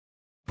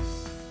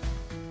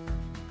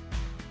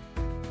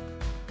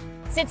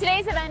So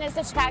today's event is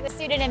the Chicago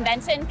Student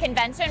Invention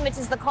Convention, which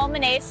is the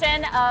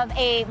culmination of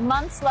a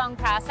months-long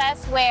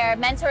process where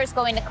mentors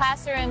go into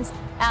classrooms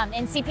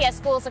in CPS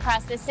schools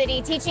across the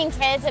city, teaching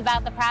kids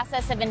about the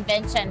process of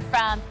invention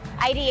from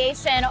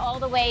ideation all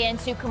the way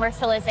into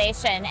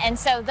commercialization. And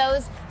so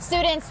those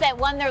students that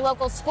won their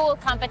local school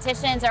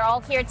competitions are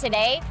all here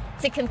today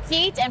to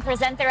compete and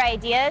present their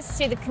ideas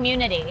to the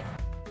community.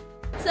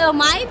 So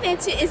my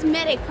invention is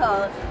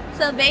Medico.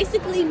 So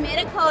basically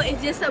Medico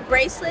is just a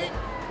bracelet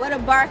with a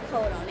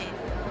barcode on it.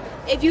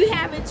 If you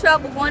having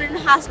trouble going in the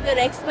hospital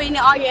explaining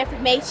all your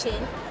information,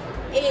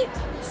 it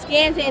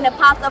scans it and it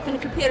pops up in the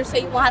computer so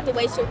you won't have to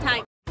waste your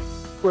time.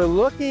 We're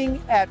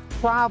looking at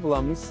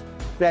problems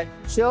that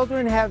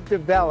children have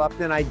developed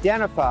and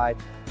identified,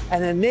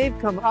 and then they've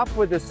come up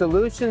with the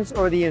solutions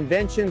or the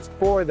inventions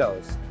for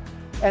those.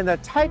 And the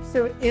types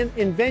of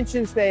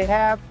inventions they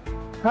have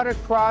cut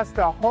across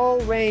the whole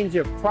range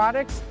of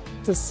products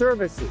to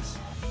services.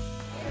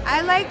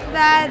 I like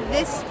that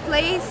this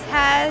place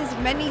has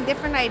many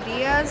different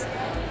ideas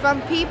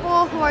from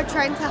people who are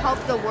trying to help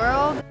the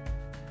world.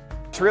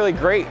 It's really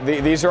great.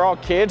 These are all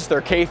kids, they're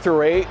K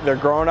through 8, they're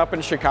growing up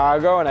in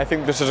Chicago, and I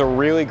think this is a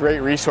really great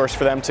resource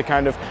for them to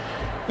kind of,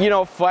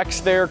 flex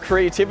their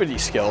creativity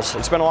skills.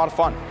 It's been a lot of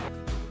fun.